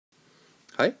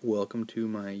Hi, welcome to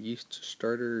my yeast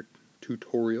starter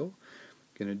tutorial.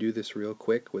 Going to do this real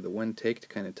quick with a one take to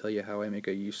kind of tell you how I make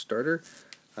a yeast starter.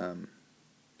 And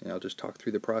I'll just talk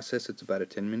through the process. It's about a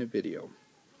 10-minute video.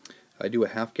 I do a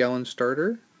half-gallon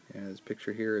starter, and this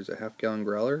picture here is a half-gallon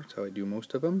growler. That's how I do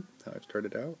most of them, how I've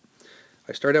started out.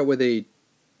 I start out with a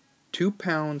 2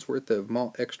 pounds worth of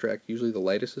malt extract, usually the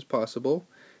lightest as possible,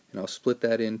 and I'll split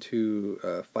that into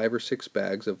 5 or 6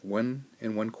 bags of 1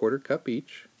 1/4 cup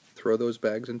each. Throw those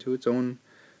bags into its own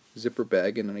zipper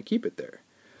bag, and then I keep it there.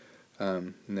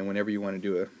 And then whenever you want to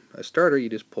do a starter, you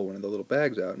just pull one of the little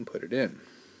bags out and put it in.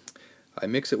 I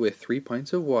mix it with 3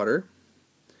 pints of water.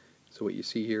 So what you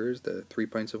see here is the 3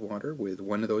 pints of water with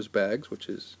one of those bags, which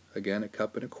is again a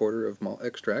 1.25 cups of malt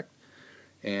extract,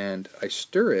 and I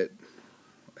stir it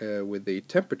with a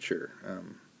temperature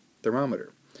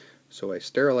thermometer. So I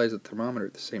sterilize the thermometer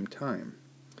at the same time.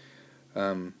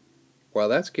 While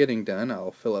that's getting done,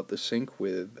 I'll fill up the sink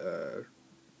with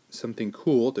something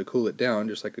cool to cool it down,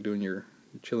 just like you're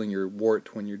chilling your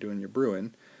wort when you're doing your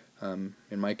brewing. In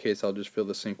my case, I'll just fill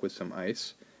the sink with some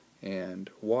ice and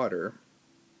water,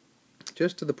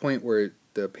 just to the point where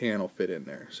the pan will fit in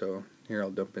there. So here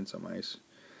I'll dump in some ice.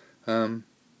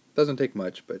 Doesn't take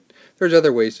much, but there's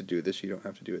other ways to do this. You don't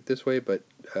have to do it this way, but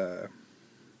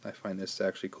I find this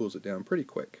actually cools it down pretty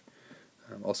quick.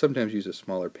 I'll sometimes use a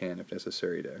smaller pan if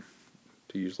necessary to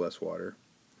use less water.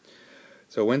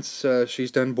 So once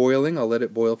she's done boiling, I'll let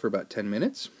it boil for about 10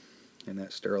 minutes, and that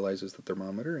sterilizes the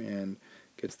thermometer and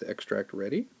gets the extract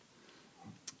ready.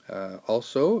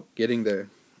 Also, getting the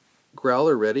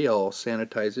growler ready, I'll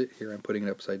sanitize it. Here I'm putting it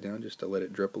upside down just to let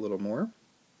it drip a little more.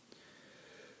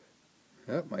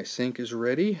 Yep, my sink is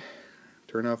ready.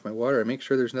 Turn off my water. I make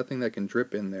sure there's nothing that can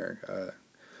drip in there.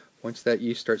 Once that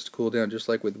yeast starts to cool down, just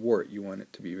like with wort, you want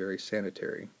it to be very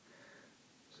sanitary.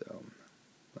 So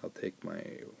I'll take my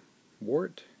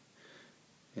wort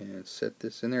and set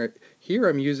this in there. Here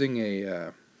I'm using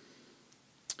a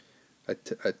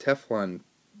Teflon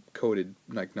coated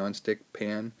like non-stick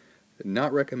pan.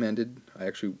 Not recommended.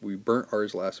 We burnt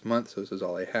ours last month, so this is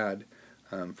all I had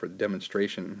for the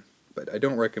demonstration. But I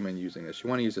don't recommend using this. You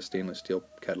want to use a stainless steel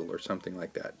kettle or something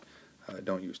like that.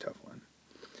 Don't use Teflon.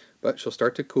 But she'll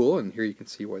start to cool, and here you can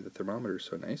see why the thermometer is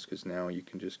so nice, because now you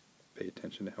can just pay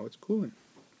attention to how it's cooling.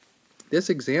 This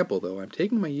example, though, I'm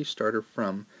taking my yeast starter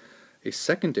from a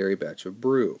secondary batch of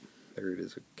brew. There it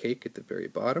is, a cake at the very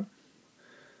bottom.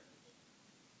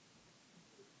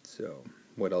 So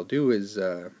what I'll do is,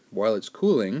 while it's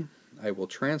cooling, I will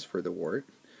transfer the wort.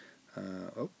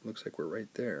 Oh, looks like we're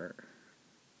right there.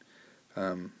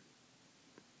 And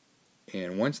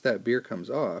once that beer comes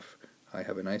off, I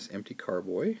have a nice empty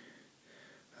carboy.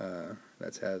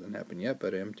 That hasn't happened yet,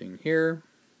 but emptying here.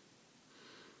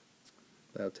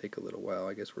 That'll take a little while.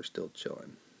 I guess we're still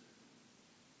chilling.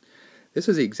 This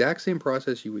is the exact same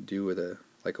process you would do with a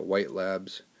White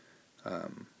Labs,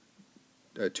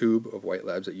 a tube of White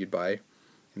Labs that you'd buy.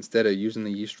 Instead of using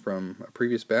the yeast from a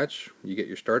previous batch, you get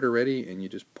your starter ready and you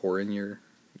just pour in your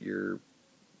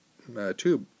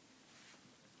tube.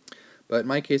 But in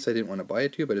my case, I didn't want to buy a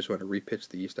tube. I just want to repitch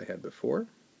the yeast I had before.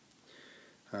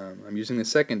 I'm using the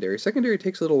secondary. Secondary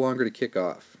takes a little longer to kick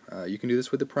off. You can do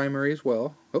this with the primary as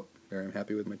well. Oh, there, I'm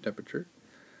happy with my temperature.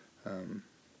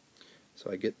 So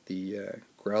I get the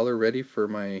growler ready for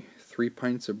my 3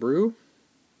 pints of brew,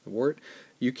 the wort.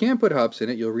 You can put hops in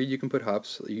it. You'll read you can put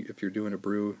hops if you're doing a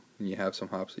brew and you have some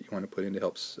hops that you want to put in to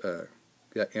help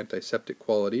that antiseptic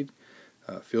quality.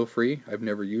 Feel free. I've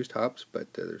never used hops,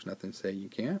 but there's nothing saying you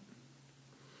can't.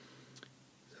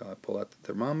 So I pull out the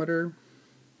thermometer.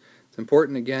 It's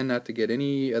important, again, not to get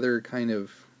any other kind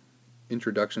of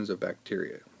introductions of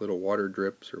bacteria, little water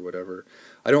drips or whattever.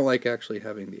 I don't like actually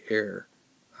having the air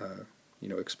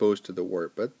exposed to the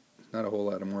wort, but not a whole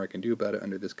lot more I can do about it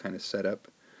under this kind of setup.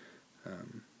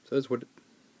 So that's what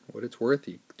it's worth.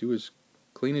 You do as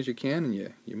clean as you can, and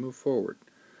you move forward.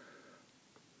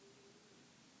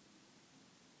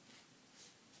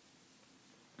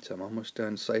 So I'm almost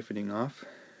done siphoning off.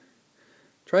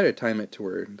 Try to time it to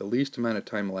where the least amount of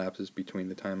time elapses between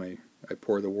the time I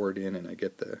pour the wort in and I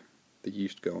get the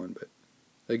yeast going, but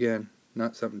again,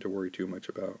 not something to worry too much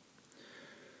about.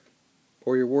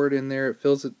 Pour your wort in there. It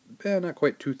fills it, not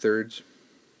quite 2/3.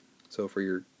 So for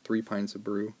your 3 pints of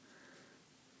brew,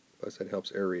 plus that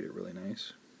helps aerate it really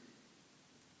nice.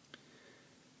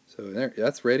 So there,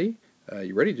 that's ready.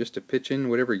 You're ready just to pitch in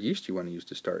whatever yeast you want to use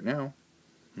to start now.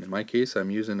 In my case,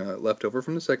 I'm using a leftover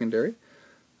from the secondary.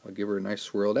 I'll give her a nice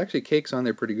swirl. It actually cakes on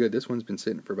there pretty good. This one's been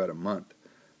sitting for about a month.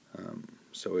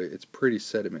 So it's pretty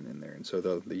sediment in there. And so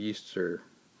the yeasts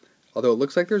although it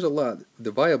looks like there's a lot, the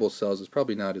viable cells is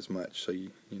probably not as much. So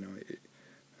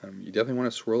You definitely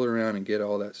want to swirl it around and get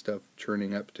all that stuff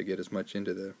churning up to get as much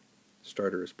into the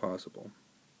starter as possible.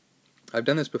 I've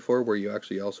done this before where you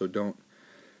actually also don't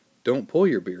pull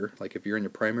your beer. Like if you're in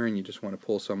your primary and you just want to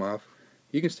pull some off,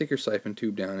 you can stick your siphon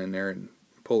tube down in there and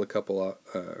pull a couple,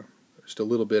 just a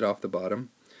little bit off the bottom.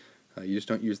 You just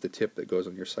don't use the tip that goes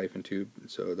on your siphon tube.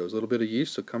 So those little bit of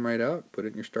yeast will come right out, put it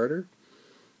in your starter,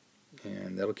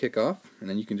 and that'll kick off, and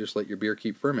then you can just let your beer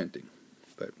keep fermenting.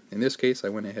 But in this case, I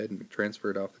went ahead and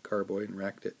transferred off the carboy and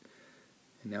racked it.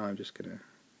 And now I'm just going to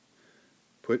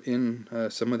put in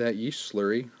some of that yeast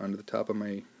slurry onto the top of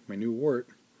my new wort.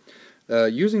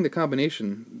 Using the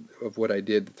combination of what I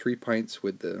did, 3 pints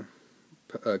with the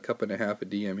cup and a half of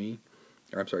DME,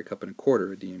 or I'm sorry, cup and a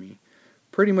quarter of DME,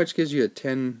 pretty much gives you a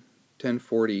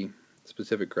 1040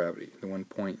 specific gravity, the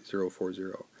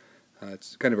 1.040.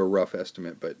 It's kind of a rough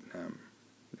estimate, but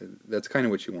that's kind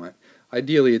of what you want.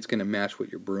 Ideally, it's going to match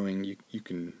what you're brewing. You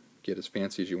can get as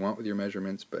fancy as you want with your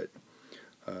measurements, but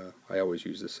I always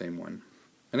use the same one.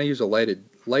 And I use a light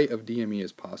of DME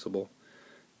as possible.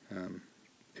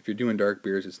 If you're doing dark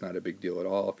beers, it's not a big deal at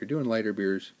all. If you're doing lighter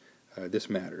beers, this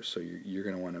matters. So you're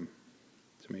going to want to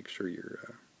make sure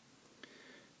you're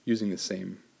using the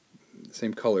same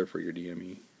color for your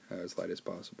DME, as light as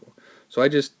possible. So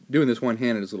doing this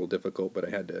one-handed is a little difficult, but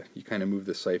you kind of move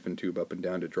the siphon tube up and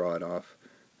down to draw it off.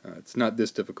 It's not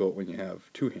this difficult when you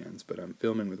have 2 hands, but I'm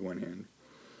filming with 1 hand.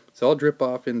 So I'll drip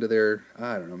off into there,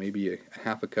 I don't know, maybe a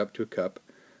half a cup to a cup,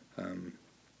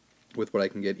 with what I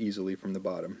can get easily from the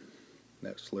bottom,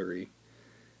 that slurry.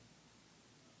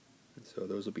 And so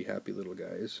those will be happy little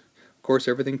guys. Of course,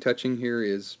 everything touching here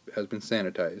has been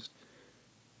sanitized,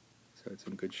 so it's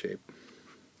in good shape.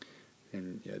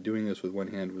 And yeah, doing this with 1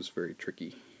 hand was very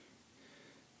tricky,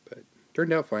 but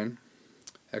turned out fine.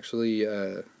 Actually,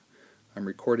 I'm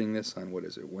recording this on,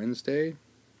 Wednesday?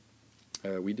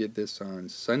 We did this on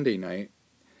Sunday night,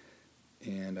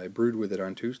 and I brewed with it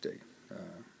on Tuesday.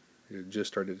 It just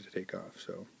started to take off,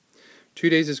 so 2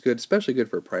 days is good, especially good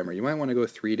for a primer. You might want to go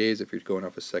 3 days if you're going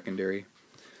off a secondary.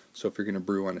 So if you're going to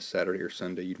brew on a Saturday or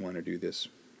Sunday, you'd want to do this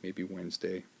maybe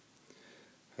Wednesday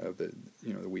of the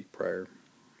week prior,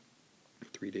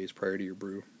 3 days prior to your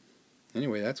brew.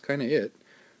 Anyway, that's kind of it.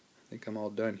 I think I'm all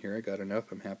done here. I got enough.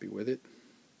 I'm happy with it.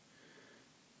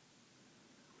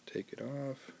 Take it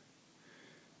off.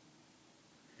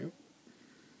 Yep.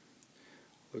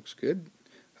 Looks good.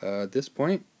 At this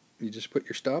point, you just put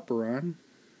your stopper on,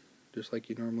 just like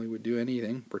you normally would do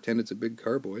anything. Pretend it's a big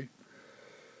carboy.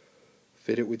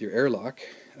 Fit it with your airlock.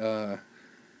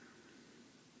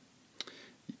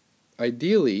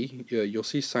 Ideally, you'll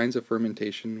see signs of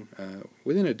fermentation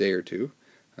within a day or two,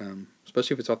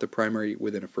 especially if it's off the primary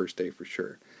within a first day for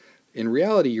sure. In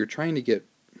reality, you're trying to get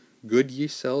good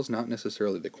yeast cells, not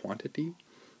necessarily the quantity.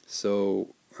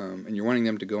 So, and you're wanting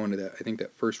them to go into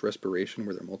that first respiration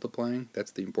where they're multiplying. That's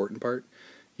the important part.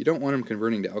 You don't want them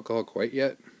converting to alcohol quite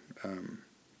yet,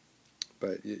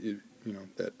 but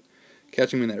that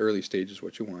catching them in that early stage is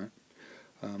what you want.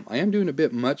 I am doing a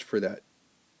bit much for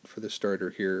the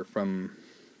starter here from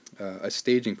a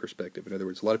staging perspective. In other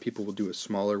words, a lot of people will do a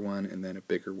smaller one and then a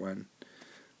bigger one,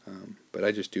 but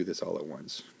I just do this all at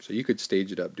once. So you could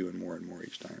stage it up doing more and more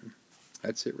each time.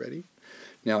 That's it, ready?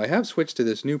 Now I have switched to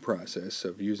this new process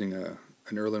of using an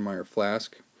Erlenmeyer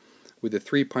flask. With the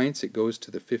 3 pints, it goes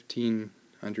to the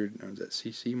 1500, is that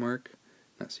cc mark?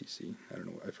 Not cc, I don't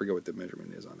know, I forget what the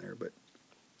measurement is on there, but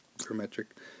for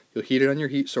metric. You'll heat it on your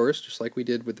heat source, just like we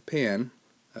did with the pan,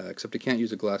 except you can't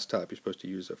use a glass top. You're supposed to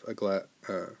use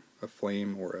a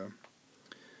flame or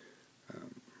a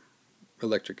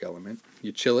electric element.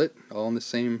 You chill it, all in the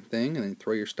same thing, and then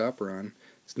throw your stopper on.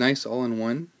 It's nice all in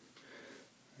one.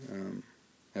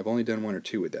 I've only done 1 or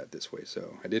 2 with that this way,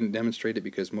 so I didn't demonstrate it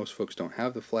because most folks don't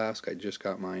have the flask. I just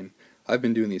got mine. I've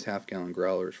been doing these half-gallon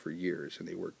growlers for years, and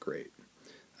they work great.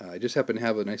 I just happen to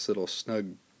have a nice little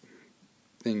snug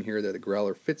thing here that a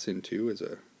growler fits into as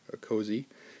a cozy.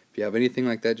 If you have anything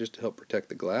like that just to help protect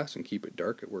the glass and keep it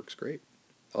dark, it works great.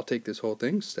 I'll take this whole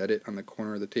thing, set it on the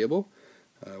corner of the table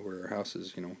where our house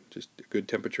is, just a good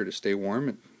temperature to stay warm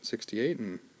at 68,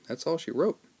 and that's all she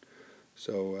wrote.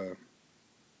 So,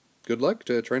 good luck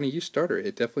to trying a yeast starter.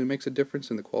 It definitely makes a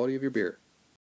difference in the quality of your beer.